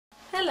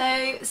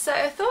Hello, so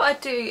I thought I'd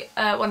do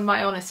one of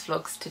my honest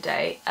vlogs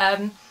today,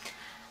 and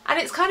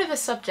it's kind of a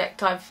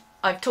subject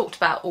I've talked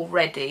about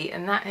already,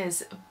 and that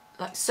is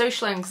like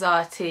social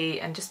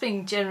anxiety and just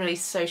being generally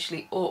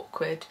socially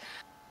awkward.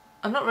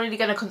 I'm not really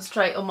going to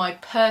concentrate on my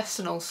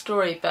personal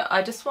story, but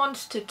I just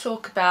wanted to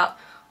talk about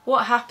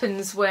what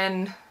happens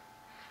when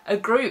a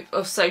group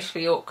of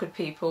socially awkward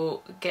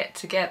people get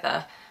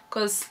together,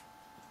 because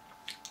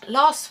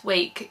last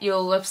week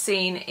you'll have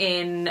seen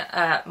in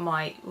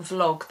my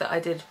vlog that I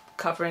did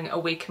covering a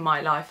week in my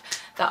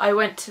life that I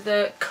went to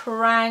the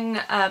Kerrang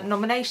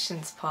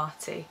nominations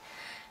party.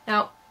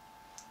 Now,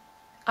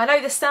 I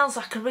know this sounds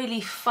like a really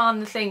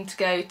fun thing to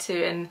go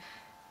to, and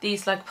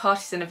these like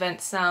parties and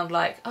events sound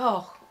like,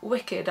 oh,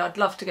 wicked, I'd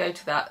love to go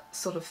to that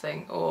sort of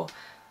thing, or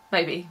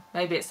maybe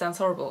it sounds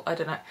horrible, I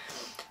don't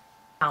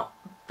know.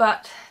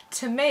 But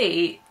to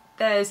me,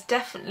 there's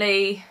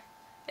definitely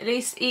at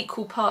least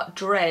equal part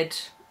dread,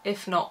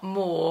 if not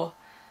more,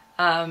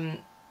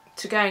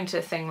 to going to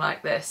a thing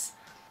like this.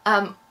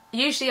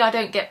 Usually I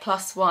don't get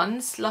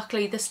 +1s,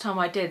 luckily this time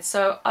I did,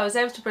 so I was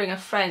able to bring a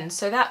friend,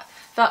 so that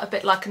felt a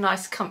bit like a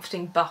nice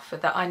comforting buffer,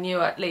 that I knew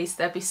at least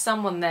there'd be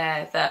someone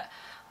there that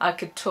I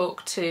could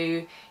talk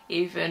to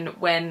even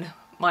when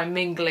my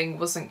mingling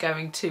wasn't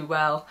going too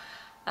well.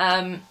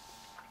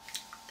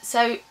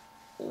 So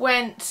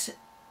went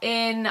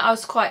in, I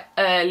was quite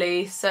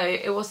early, so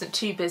it wasn't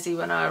too busy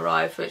when I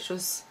arrived, which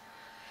was,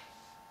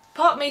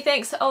 part of me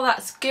thinks, oh,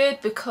 that's good,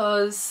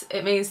 because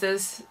it means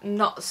there's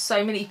not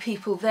so many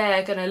people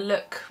there going to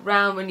look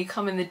round when you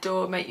come in the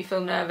door, make you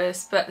feel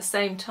nervous, but at the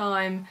same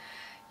time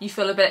you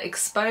feel a bit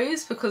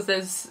exposed because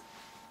there's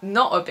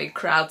not a big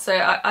crowd,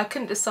 so I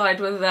couldn't decide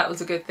whether that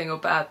was a good thing or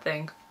bad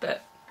thing,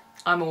 but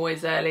I'm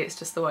always early, it's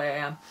just the way I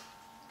am.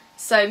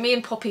 So me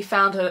and Poppy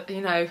found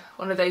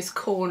one of those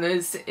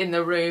corners in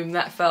the room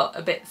that felt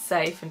a bit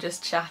safe and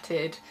just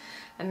chatted.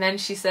 And then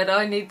she said,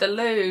 I need the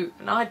loo,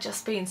 and I'd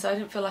just been, so I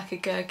didn't feel like I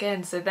could go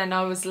again. So then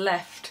I was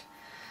left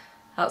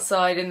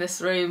outside in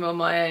this room on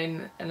my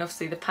own, and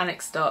obviously the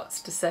panic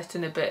starts to set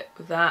in a bit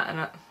with that,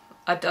 and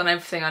I'd done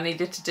everything I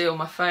needed to do on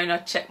my phone. I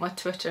checked my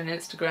Twitter and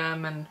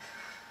Instagram,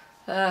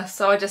 and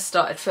so I just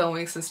started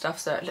filming some stuff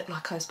so it looked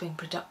like I was being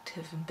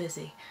productive and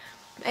busy.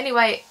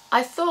 Anyway,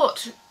 I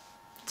thought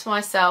to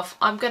myself,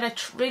 I'm going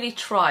to really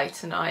try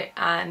tonight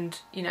and,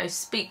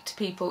 speak to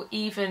people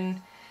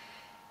even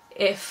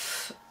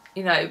if,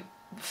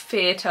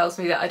 fear tells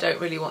me that I don't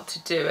really want to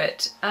do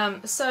it.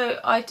 So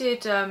I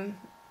did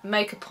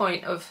make a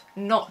point of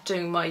not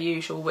doing my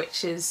usual,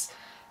 which is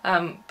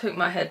putting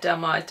my head down,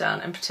 my eyes down,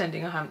 and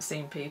pretending I haven't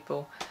seen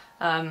people.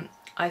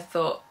 I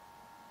thought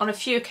on a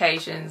few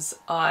occasions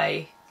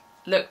I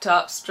looked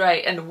up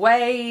straight and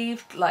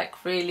waved,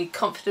 like really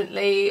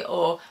confidently,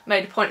 or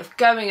made a point of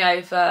going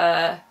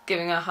over,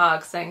 giving a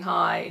hug, saying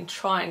hi, and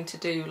trying to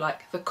do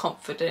like the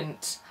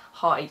confident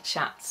hi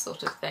chat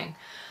sort of thing.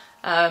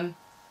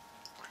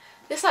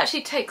 This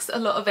actually takes a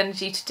lot of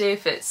energy to do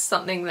if it's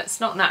something that's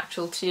not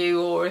natural to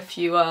you, or if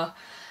you are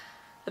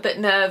a bit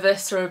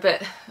nervous or a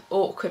bit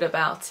awkward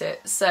about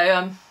it.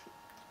 So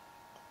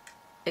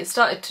it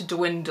started to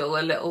dwindle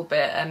a little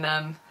bit,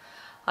 and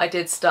I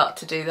did start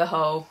to do the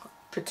whole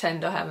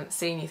pretend I haven't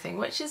seen you thing,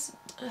 which is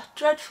a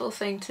dreadful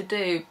thing to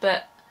do,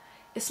 but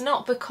it's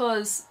not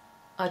because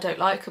I don't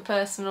like a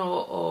person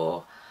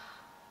or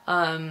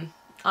I'm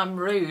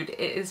rude. It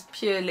is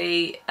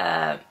purely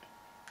a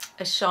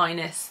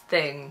shyness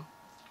thing.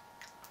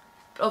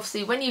 But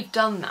obviously when you've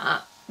done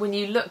that, when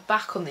you look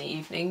back on the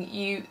evening,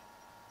 you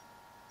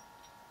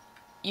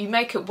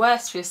make it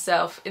worse for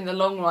yourself in the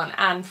long run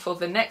and for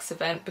the next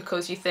event,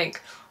 because you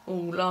think, oh,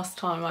 last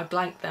time I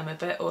blanked them a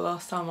bit, or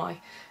last time I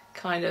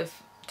kind of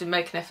didn't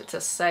make an effort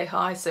to say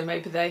hi, so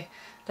maybe they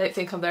don't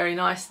think I'm very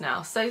nice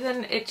now. So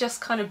then it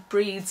just kind of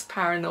breeds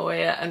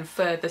paranoia and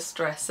further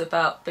stress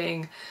about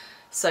being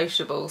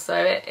sociable. So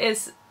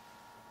it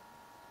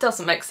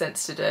doesn't make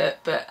sense to do it,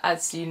 but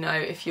as you know,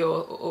 if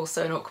you're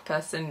also an awkward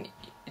person,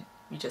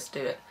 you just do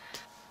it.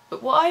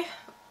 But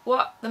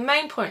what the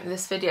main point of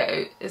this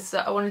video is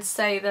that I wanted to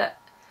say that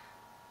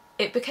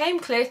it became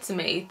clear to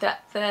me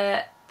that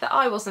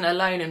I wasn't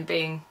alone in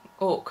being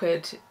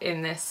awkward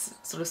in this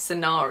sort of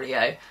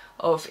scenario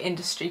of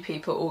industry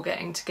people all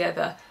getting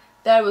together.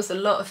 There was a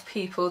lot of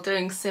people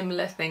doing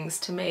similar things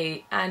to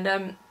me,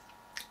 and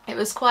it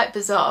was quite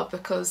bizarre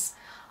because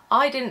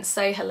I didn't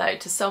say hello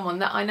to someone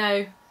that I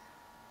know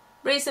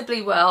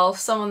reasonably well,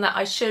 someone that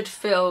I should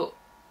feel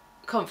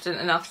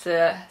confident enough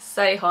to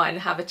say hi and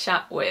have a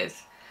chat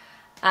with.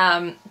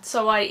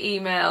 So I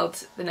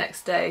emailed the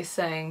next day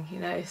saying,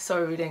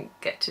 sorry we didn't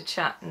get to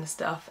chat and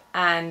stuff,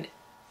 and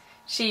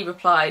she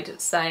replied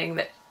saying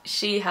that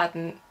she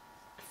hadn't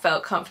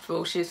felt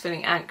comfortable, she was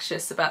feeling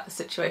anxious about the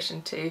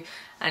situation too,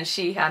 and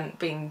she hadn't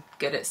been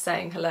good at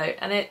saying hello.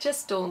 And it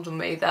just dawned on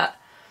me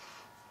that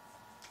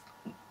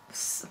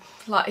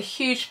like a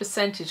huge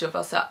percentage of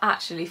us are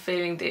actually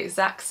feeling the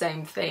exact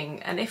same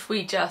thing, and if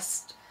we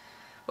just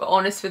were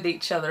honest with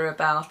each other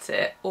about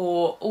it,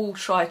 or all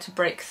try to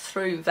break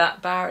through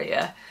that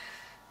barrier,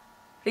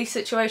 these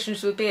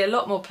situations would be a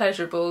lot more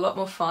pleasurable, a lot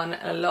more fun,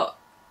 and a lot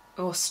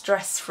more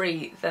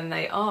stress-free than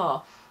they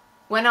are.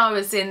 When I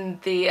was in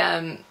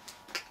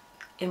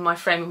my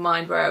frame of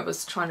mind where I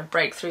was trying to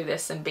break through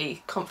this and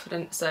be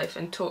confident, Sophie,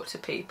 and talk to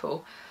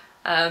people,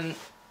 a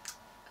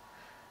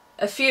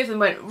few of them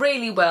went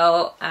really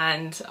well,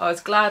 and I was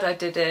glad I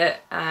did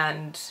it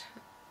and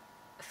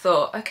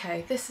thought,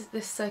 okay, this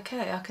is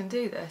okay, I can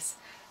do this.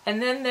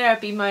 And then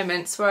there'd be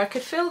moments where I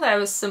could feel there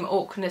was some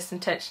awkwardness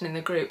and tension in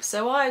the group,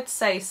 so I'd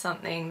say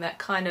something that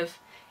kind of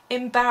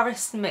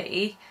embarrassed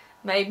me,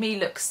 made me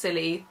look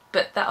silly,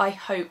 but that I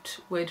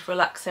hoped would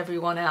relax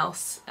everyone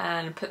else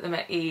and put them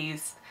at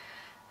ease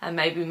and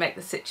maybe make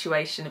the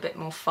situation a bit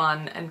more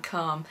fun and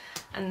calm.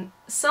 And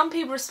some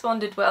people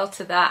responded well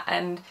to that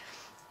and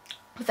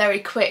were very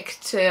quick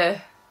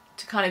to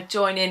kind of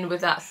join in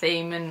with that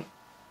theme and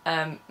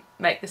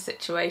make the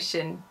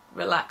situation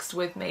relaxed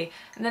with me.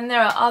 And then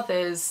there are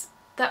others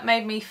that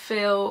made me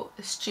feel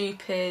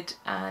stupid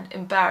and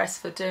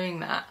embarrassed for doing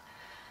that,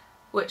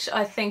 which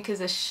I think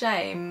is a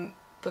shame,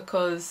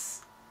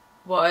 because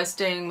what I was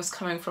doing was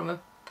coming from a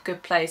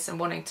good place and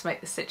wanting to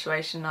make the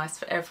situation nice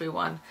for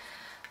everyone.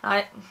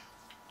 I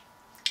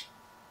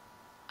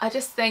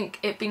just think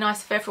it'd be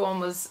nice if everyone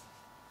was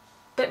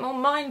a bit more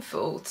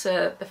mindful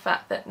to the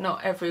fact that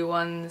not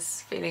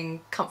everyone's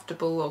feeling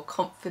comfortable or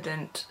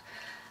confident,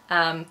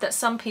 that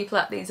some people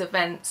at these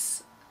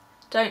events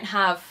don't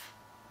have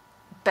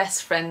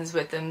best friends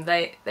with them.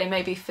 They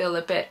maybe feel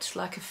a bit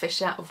like a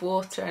fish out of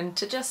water, and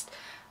to just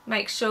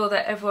make sure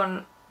that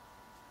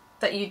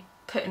that you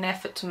put an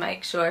effort to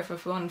make sure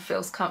everyone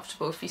feels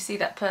comfortable. If you see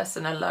that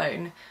person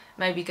alone,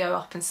 maybe go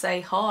up and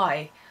say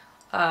hi.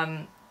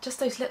 Just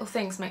those little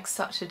things make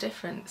such a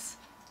difference.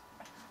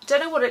 I don't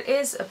know what it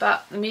is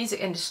about the music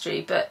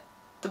industry, but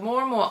the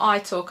more and more I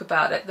talk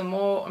about it, the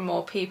more and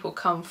more people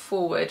come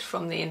forward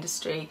from the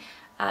industry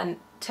and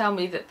tell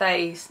me that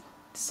they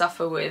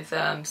suffer with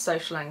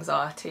social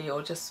anxiety,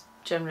 or just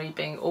generally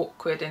being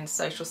awkward in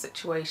social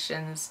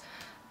situations,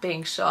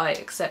 being shy,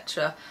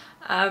 etc.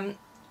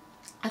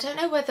 I don't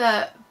know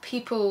whether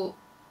people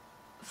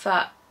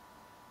that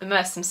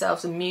immerse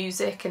themselves in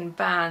music and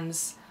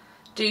bands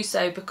do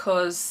so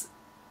because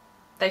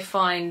they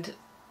find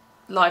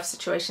life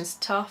situations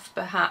tough.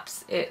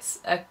 Perhaps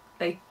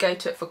they go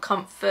to it for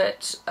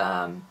comfort,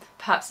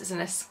 perhaps it's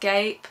an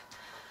escape,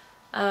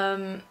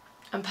 and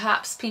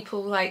perhaps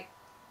people like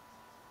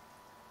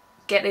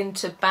get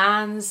into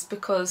bands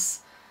because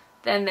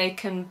then they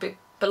can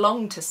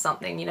belong to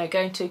something, you know,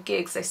 going to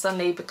gigs, they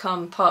suddenly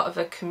become part of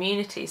a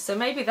community. So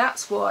maybe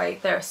that's why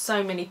there are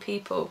so many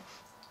people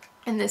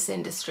in this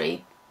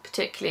industry,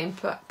 particularly in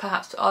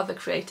perhaps other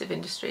creative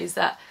industries,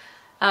 that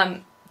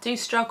do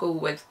struggle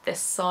with this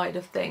side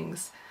of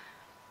things.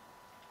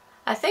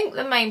 I think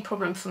the main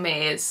problem for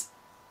me is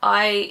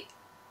I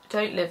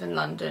don't live in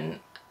London,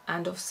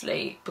 and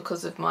obviously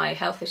because of my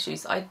health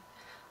issues I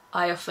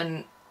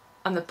often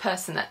I'm the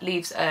person that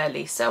leaves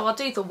early, so I'll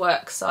do the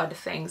work side of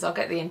things, I'll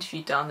get the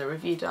interview done, the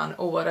review done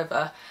or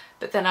whatever,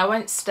 but then I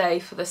won't stay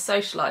for the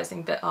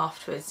socialising bit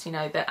afterwards, you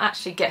know, they're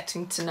actually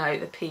getting to know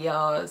the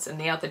PRs and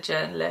the other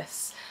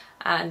journalists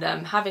and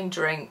having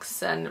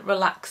drinks and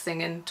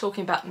relaxing and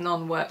talking about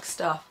non-work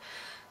stuff.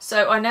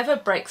 So I never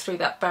break through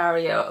that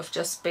barrier of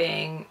just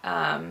being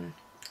a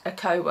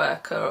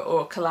co-worker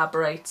or a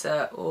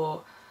collaborator,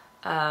 or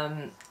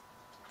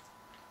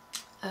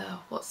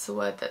what's the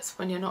word that's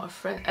when you're not a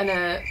friend, and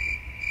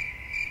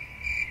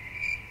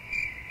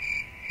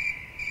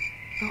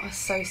not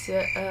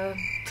associate,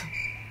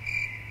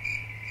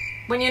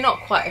 when you're not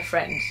quite a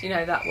friend, you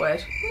know that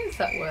word. What is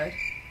that word?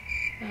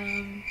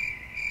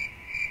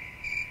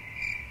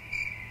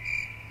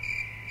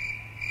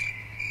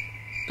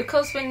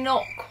 Because we're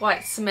not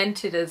quite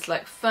cemented as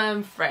like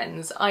firm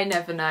friends, I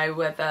never know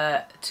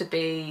whether to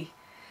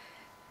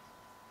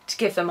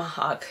give them a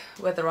hug,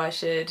 whether I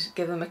should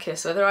give them a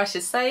kiss, whether I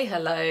should say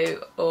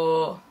hello,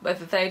 or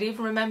whether they'd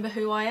even remember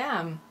who I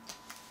am.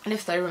 And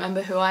if they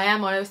remember who I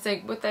am, I always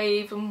think, would they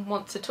even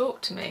want to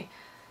talk to me?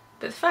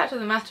 But the fact of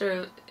the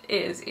matter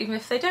is, even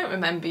if they don't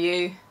remember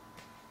you,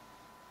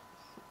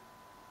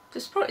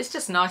 it's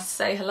just nice to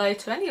say hello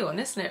to anyone,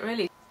 isn't it,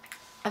 really?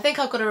 I think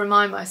I've got to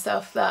remind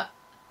myself that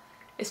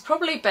it's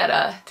probably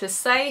better to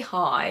say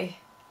hi,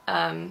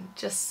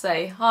 just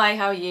say, hi,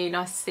 how are you,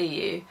 nice to see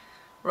you,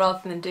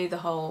 rather than do the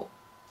whole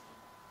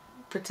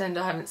pretend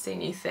I haven't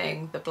seen you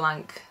thing, the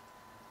blank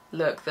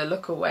look, the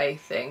look away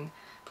thing,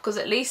 because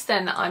at least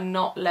then I'm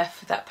not left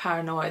with that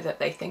paranoia that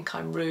they think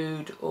I'm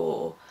rude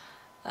or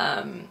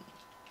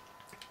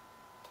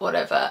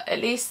whatever. At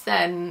least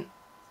then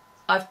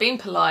I've been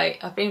polite,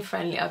 I've been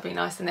friendly, I've been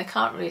nice, and they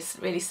can't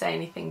really say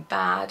anything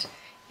bad.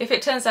 If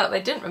it turns out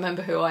they didn't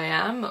remember who I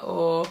am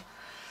or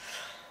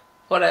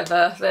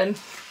whatever, then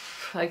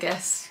I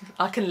guess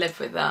I can live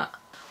with that.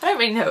 I don't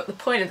really know what the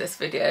point of this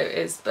video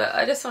is, but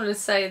I just wanted to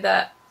say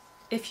that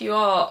if you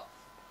are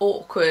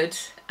awkward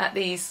at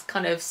these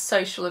kind of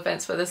social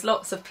events where there's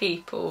lots of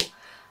people,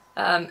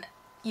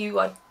 you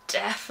are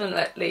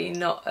definitely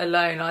not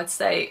alone. I'd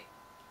say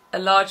a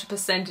larger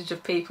percentage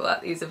of people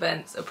at these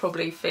events are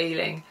probably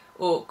feeling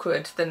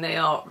awkward than they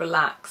are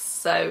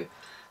relaxed. So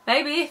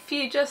maybe if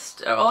you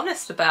just are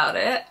honest about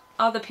it,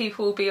 other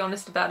people will be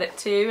honest about it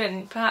too,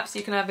 and perhaps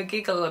you can have a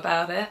giggle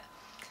about it.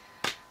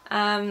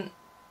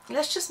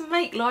 Let's just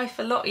make life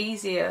a lot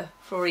easier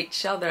for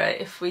each other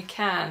if we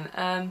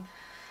can.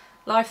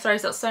 Life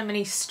throws up so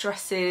many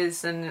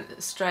stresses and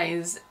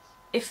strains.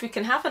 If we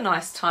can have a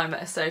nice time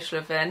at a social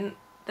event,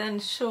 then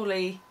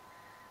surely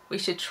we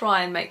should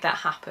try and make that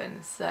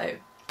happen. So,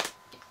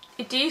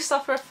 do you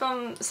suffer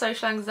from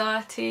social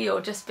anxiety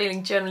or just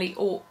feeling generally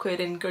awkward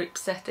in group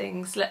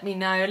settings? Let me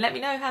know. Let me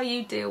know how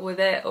you deal with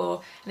it,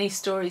 or any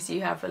stories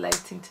you have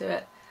relating to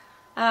it.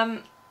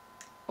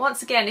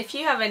 Once again, if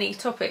you have any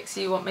topics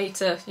you want me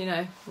to, you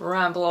know,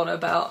 ramble on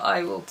about,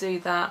 I will do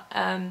that.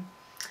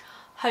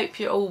 Hope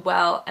you're all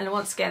well, and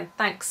once again,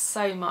 thanks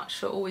so much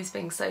for always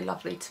being so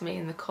lovely to me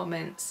in the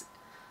comments.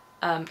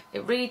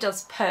 It really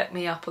does perk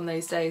me up on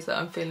those days that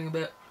I'm feeling a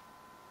bit,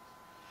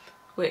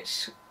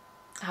 which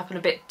happen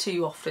a bit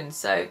too often.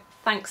 So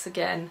thanks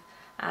again,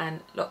 and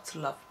lots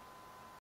of love.